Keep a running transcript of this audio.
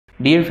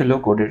Dear fellow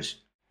coders,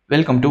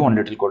 welcome to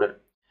Untitled Coder.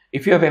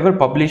 If you have ever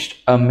published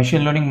a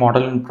machine learning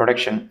model in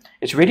production,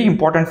 it's very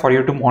important for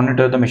you to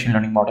monitor the machine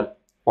learning model.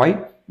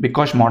 Why?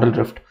 Because model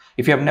drift.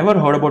 If you have never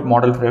heard about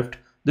model drift,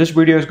 this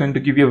video is going to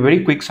give you a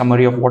very quick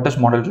summary of what is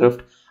model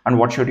drift and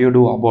what should you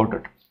do about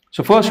it.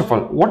 So first of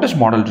all, what is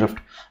model drift?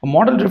 A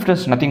model drift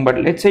is nothing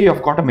but, let's say you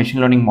have got a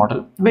machine learning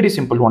model, very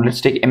simple one. Let's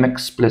take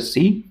mx plus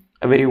c,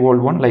 a very old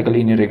one like a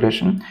linear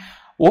regression.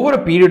 Over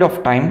a period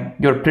of time,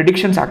 your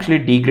predictions actually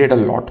degrade a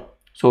lot.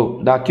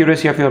 So the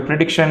accuracy of your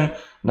prediction,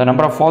 the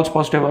number of false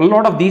positive, a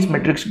lot of these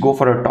metrics go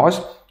for a toss,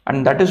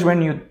 and that is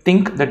when you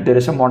think that there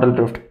is a model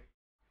drift.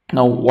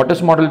 Now, what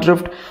is model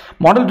drift?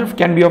 Model drift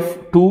can be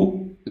of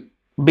two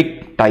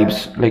big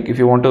types. Like if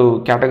you want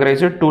to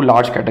categorize it, two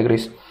large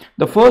categories.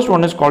 The first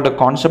one is called a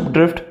concept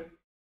drift,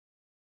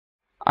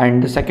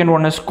 and the second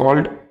one is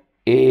called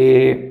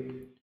a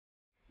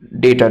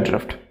data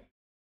drift.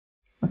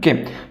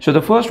 Okay, so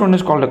the first one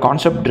is called a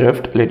concept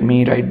drift. Let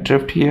me write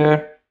drift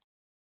here.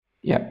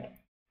 Yeah.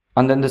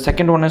 And then the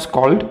second one is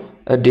called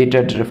a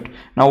data drift.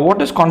 Now,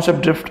 what is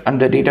concept drift and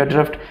the data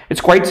drift?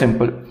 It's quite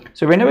simple.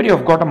 So whenever you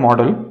have got a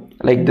model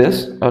like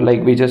this, or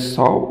like we just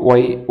saw,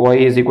 y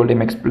is equal to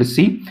mx plus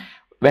c,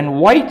 when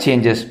y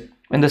changes,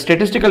 when the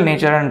statistical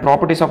nature and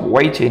properties of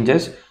y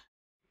changes,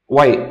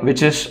 y,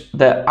 which is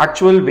the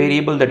actual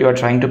variable that you are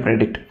trying to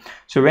predict.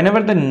 So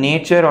whenever the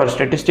nature or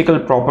statistical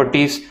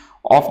properties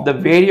of the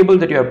variable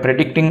that you are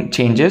predicting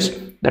changes,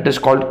 that is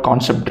called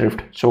concept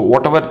drift. So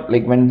whatever,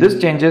 like when this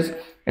changes,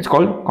 it's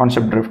called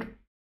concept drift.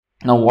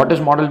 Now, what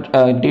is model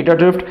data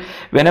drift?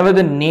 Whenever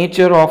the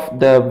nature of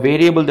the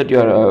variable that you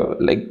are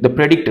like the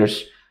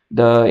predictors,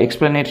 the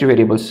explanatory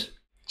variables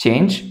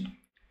change,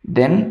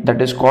 then that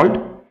is called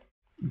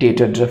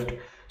data drift.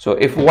 So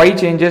if y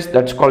changes,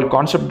 that's called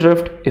concept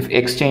drift. If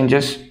x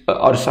changes,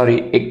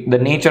 the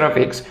nature of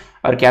x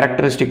or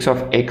characteristics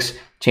of x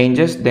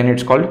changes, then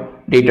it's called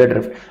data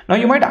drift. Now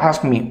you might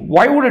ask me,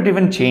 why would it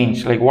even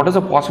change? Like, what is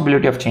the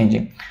possibility of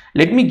changing?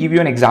 Let me give you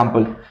an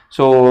example.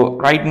 So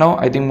right now,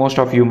 I think most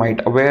of you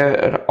might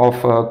aware of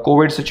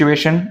COVID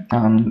situation.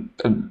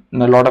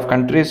 In a lot of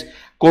countries,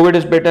 COVID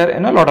is better.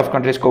 In a lot of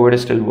countries, COVID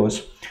is still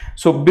worse.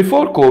 So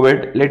before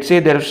COVID, let's say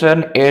there's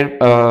an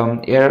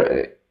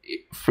air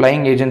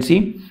flying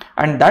agency,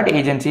 and that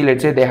agency,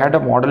 let's say they had a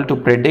model to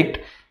predict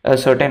a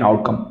certain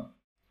outcome.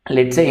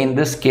 Let's say in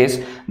this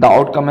case, the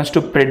outcome is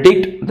to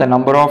predict the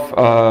number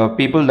of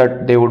people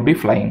that they would be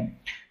flying.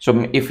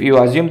 So if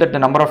you assume that the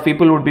number of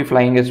people would be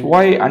flying is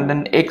y, and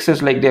then x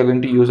is like they're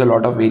going to use a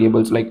lot of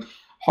variables like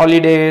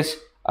holidays,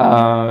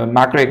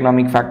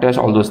 macroeconomic factors,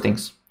 all those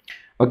things.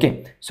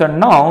 Okay, so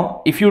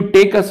now if you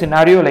take a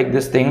scenario like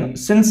this thing,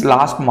 since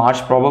last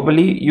March,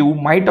 probably you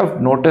might have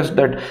noticed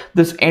that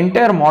this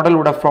entire model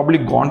would have probably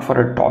gone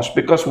for a toss.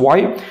 Because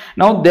why?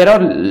 Now there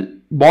are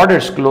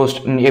borders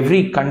closed in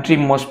every country.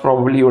 Most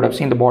probably you would have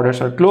seen the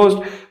borders are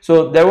closed,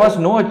 so there was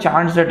no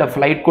chance that a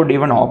flight could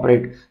even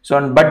operate.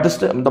 So but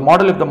the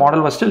model, if the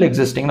model was still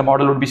existing, the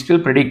model would be still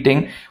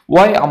predicting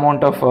y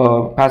amount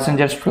of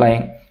passengers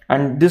flying.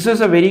 And this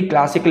is a very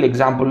classical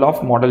example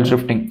of model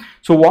drifting.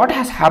 So what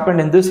has happened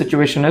in this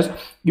situation is,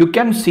 you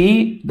can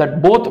see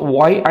that both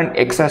y and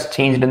x has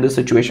changed in this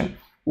situation.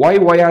 Why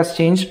y has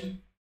changed?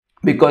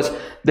 Because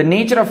the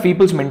nature of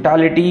people's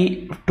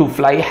mentality to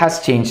fly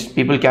has changed.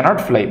 People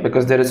cannot fly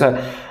because there is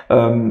a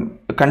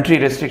country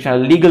restriction, a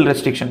legal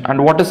restriction.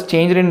 And what is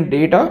changed in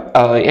data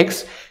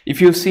x? If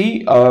you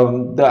see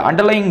the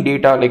underlying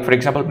data, like for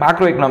example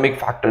macroeconomic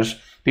factors,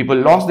 people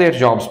lost their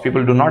jobs,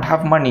 people do not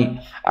have money,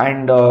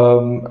 and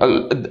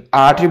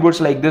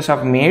attributes like this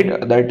have made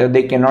that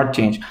they cannot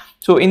change.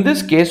 So in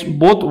this case,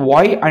 both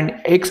y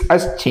and x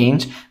has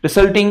changed,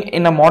 resulting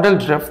in a model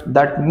drift.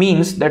 That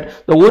means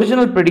that the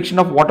original prediction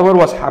of whatever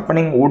was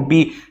happening would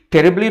be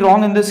terribly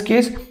wrong in this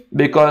case,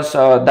 because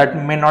that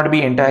may not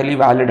be entirely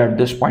valid at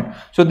this point.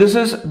 So this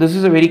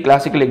is a very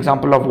classical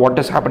example of what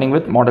is happening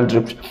with model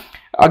drift.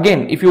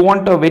 Again, if you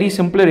want a very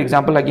simpler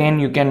example, again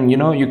you can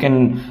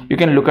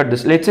look at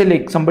this. Let's say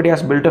like somebody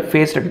has built a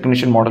face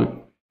recognition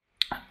model,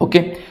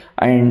 okay,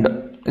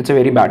 and it's a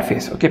very bad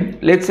face. Okay,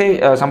 let's say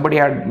somebody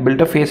had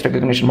built a face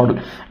recognition model.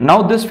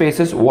 Now this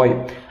face is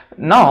y.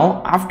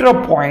 Now after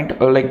a point,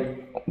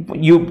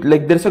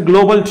 there's a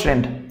global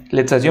trend.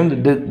 Let's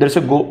assume that there's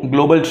a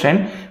global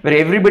trend where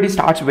everybody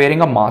starts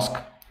wearing a mask.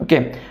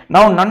 Okay,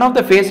 now none of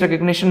the face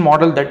recognition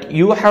model that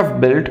you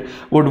have built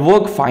would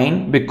work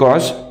fine,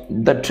 because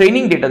the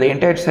training data, the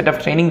entire set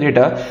of training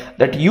data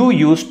that you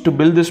used to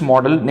build this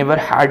model never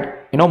had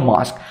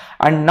mask.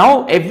 And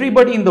now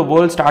everybody in the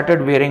world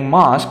started wearing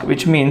mask,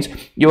 which means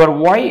your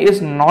y is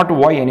not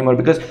y anymore,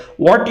 because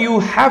what you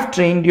have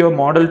trained your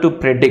model to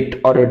predict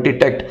or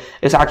detect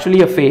is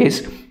actually a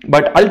face.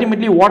 But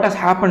ultimately what has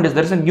happened is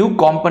there's a new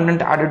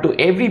component added to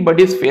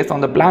everybody's face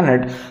on the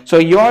planet. So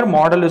your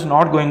model is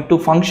not going to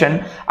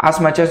function as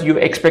much as you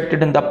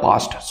expected in the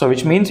past. So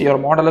which means your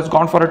model has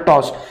gone for a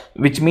toss,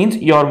 which means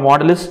your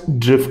model is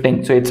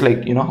drifting. So it's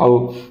like,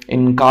 how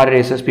in car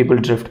races people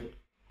drift.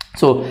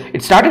 So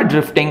it started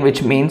drifting,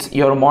 which means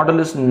your model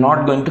is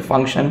not going to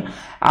function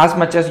as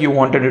much as you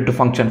wanted it to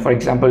function. For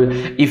example,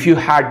 if you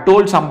had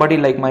told somebody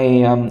like my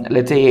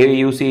let's say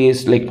AUC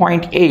is like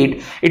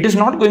 0.8, it is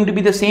not going to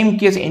be the same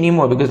case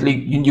anymore, because like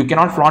you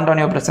cannot flaunt on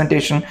your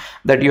presentation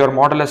that your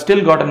model has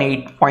still got an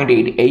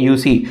 8.8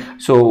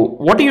 AUC. So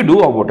what do you do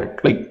about it?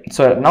 Like,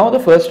 so now the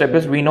first step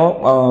is, we know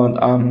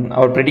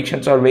our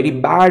predictions are very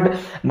bad,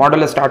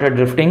 model has started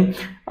drifting,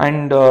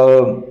 and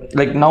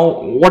like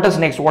now what is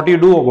next? What do you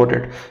do about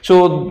it?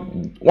 So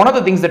one of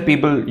the things that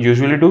people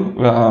usually do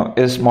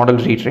is model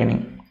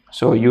retraining.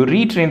 So you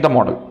retrain the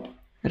model.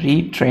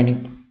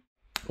 Retraining.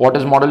 What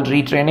is model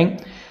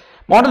retraining?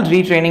 Model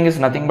retraining is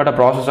nothing but a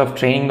process of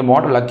training the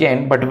model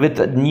again, but with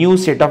a new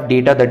set of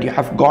data that you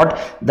have got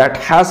that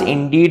has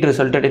indeed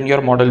resulted in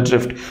your model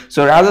drift.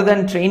 So rather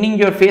than training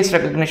your face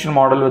recognition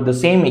model with the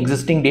same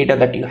existing data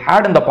that you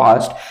had in the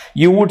past,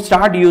 you would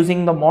start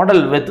using the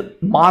model with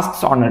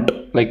masks on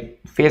it, like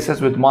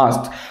faces with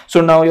masks.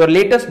 So now your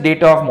latest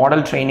data of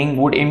model training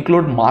would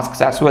include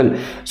masks as well.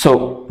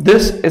 So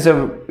this is a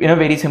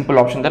very simple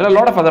option. There are a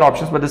lot of other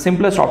options, but the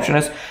simplest option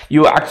is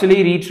you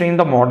actually retrain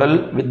the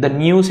model with the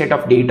new set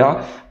of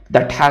data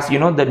that has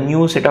the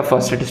new set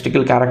of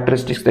statistical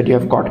characteristics that you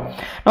have got.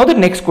 Now the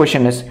next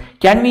question is,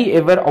 can we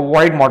ever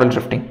avoid model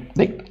drifting?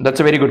 Like, that's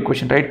a very good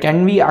question, right?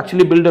 Can we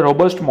actually build a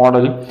robust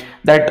model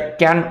that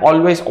can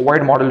always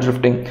avoid model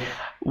drifting?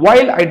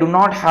 While I do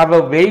not have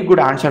a very good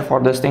answer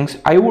for these things,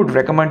 I would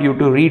recommend you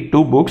to read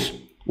two books.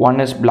 One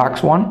is Black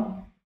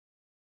Swan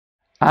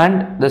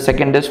and the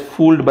second is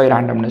Fooled by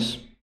Randomness.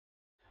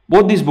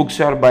 Both these books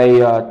are by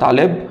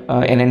Taleb,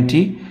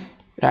 NNT,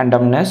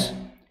 Randomness.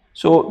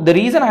 So the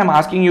reason I'm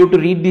asking you to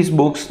read these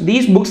books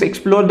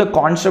explore the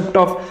concept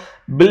of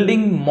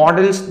building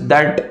models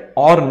that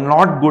are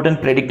not good in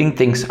predicting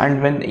things,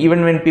 and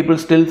even when people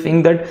still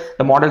think that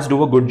the models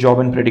do a good job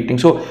in predicting.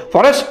 So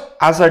for us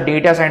as a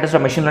data scientist, a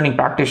machine learning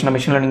practitioner,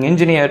 machine learning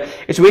engineer,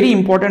 it's very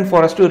important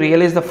for us to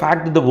realize the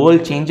fact that the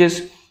world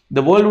changes.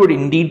 The world would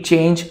indeed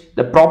change.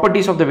 The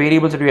properties of the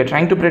variables that we are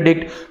trying to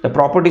predict, the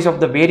properties of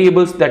the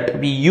variables that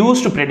we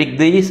use to predict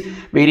these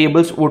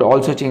variables would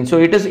also change. So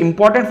it is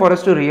important for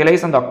us to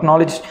realize and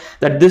acknowledge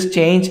that this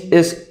change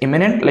is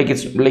imminent, like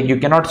it's like you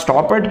cannot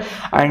stop it,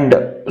 and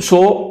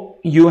so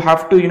you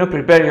have to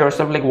prepare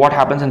yourself, like what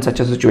happens in such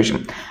a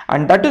situation.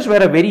 And that is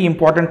where a very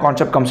important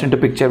concept comes into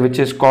picture, which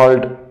is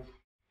called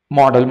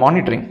model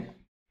monitoring.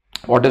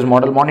 What is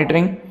model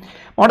monitoring?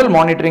 Model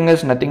monitoring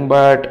is nothing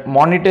but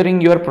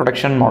monitoring your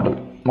production model.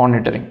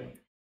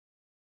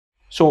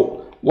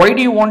 So why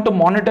do you want to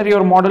monitor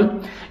your model?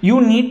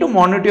 You need to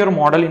monitor your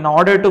model in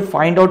order to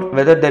find out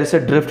whether there is a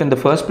drift in the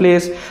first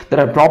place, there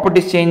are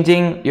properties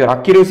changing, your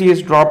accuracy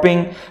is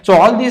dropping. So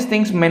all these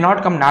things may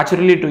not come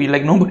naturally to you.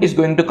 Like, nobody is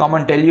going to come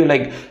and tell you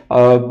like,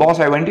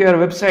 boss, I went to your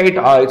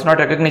website, it's not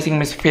recognizing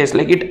my face.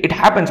 Like it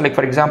happens. Like,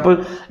 for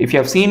example, if you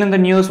have seen in the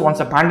news, once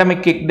the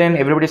pandemic kicked in,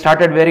 everybody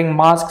started wearing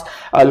masks.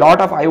 A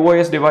lot of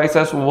iOS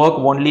devices work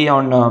only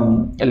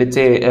on let's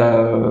say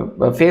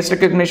face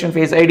recognition,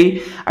 face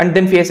ID, and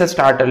then faces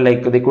started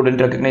like they couldn't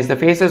recognize the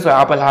faces, so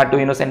Apple had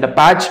to send a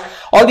patch.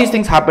 All these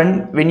things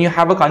happen when you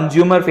have a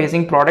consumer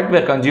facing product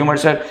where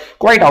consumers are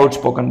quite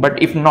outspoken.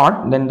 But if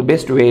not, then the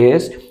best way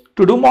is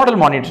to do model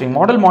monitoring.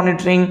 Model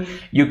monitoring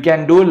you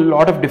can do a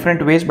lot of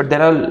different ways, but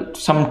there are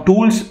some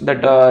tools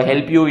that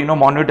help you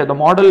monitor the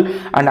model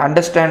and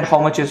understand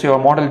how much is your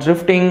model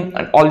drifting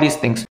and all these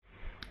things.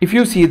 If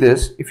you see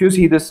this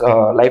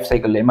life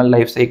cycle, ML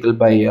life cycle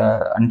by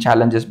and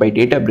challenges by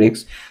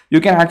Databricks, you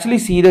can actually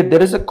see that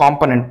there is a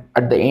component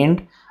at the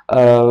end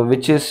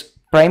which is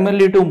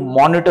primarily to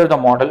monitor the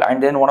model,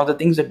 and then one of the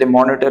things that they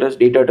monitor is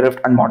data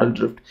drift and model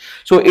drift.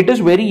 So it is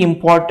very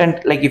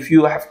important, like if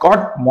you have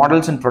got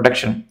models in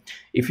production,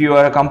 if you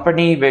are a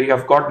company where you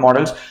have got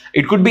models,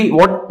 it could be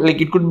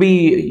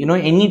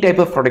any type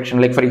of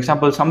production. Like for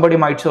example, somebody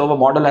might serve a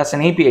model as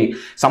an API,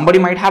 somebody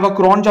might have a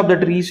cron job that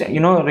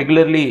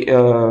regularly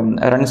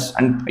runs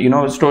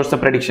and stores the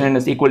prediction in a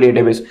SQL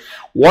database.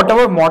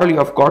 Whatever model you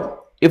have got,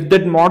 if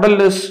that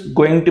model is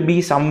going to be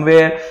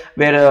somewhere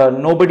where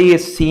nobody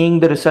is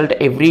seeing the result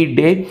every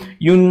day,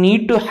 you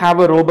need to have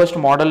a robust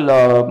model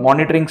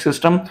monitoring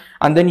system,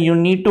 and then you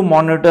need to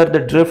monitor the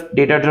drift,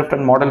 data drift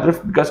and model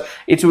drift, because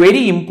it's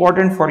very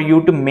important for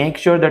you to make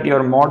sure that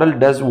your model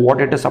does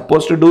what it is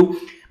supposed to do.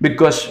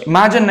 Because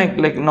imagine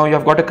like now you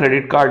have got a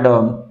credit card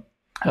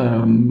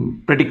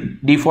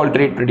default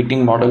rate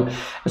predicting model.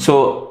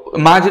 So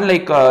imagine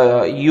like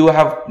you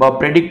have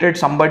predicted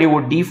somebody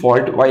would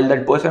default while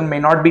that person may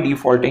not be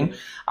defaulting,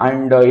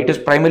 and it is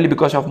primarily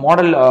because of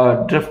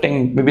model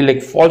drifting, maybe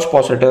like false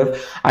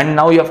positive, and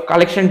now your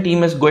collection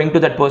team is going to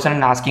that person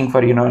and asking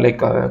for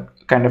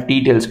kind of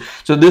details.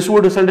 So this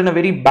would result in a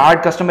very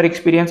bad customer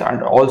experience,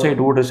 and also it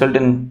would result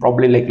in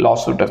probably like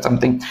lawsuit or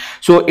something.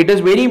 So it is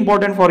very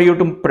important for you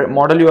to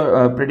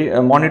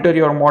monitor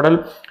your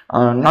model,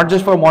 not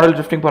just for model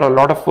drifting, for a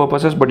lot of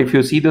purposes. But if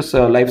you see this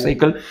life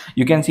cycle,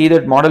 you can see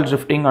that model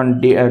drifting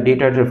and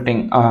data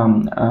drifting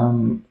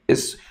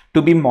is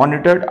to be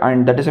monitored,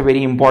 and that is a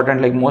very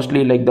important, like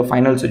mostly like the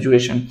final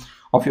situation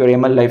of your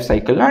ML life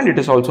cycle, and it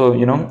is also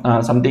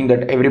something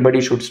that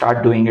everybody should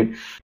start doing it.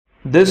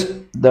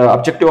 The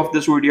objective of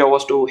this video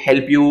was to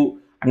help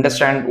you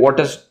understand what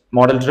is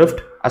model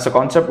drift as a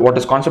concept, what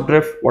is concept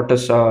drift, what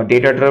is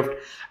data drift,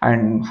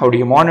 and how do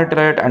you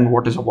monitor it, and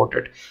what is about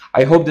it.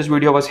 I hope this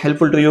video was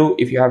helpful to you.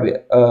 If you have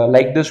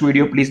liked this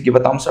video, please give a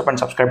thumbs up and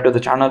subscribe to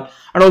the channel,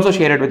 and also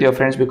share it with your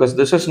friends, because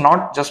this is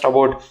not just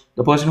about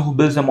the person who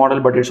builds the model,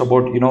 but it's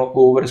about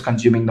whoever is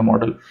consuming the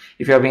model.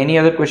 If you have any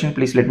other question,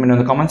 please let me know in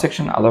the comment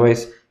section.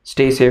 Otherwise,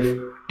 stay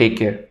safe, take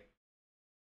care.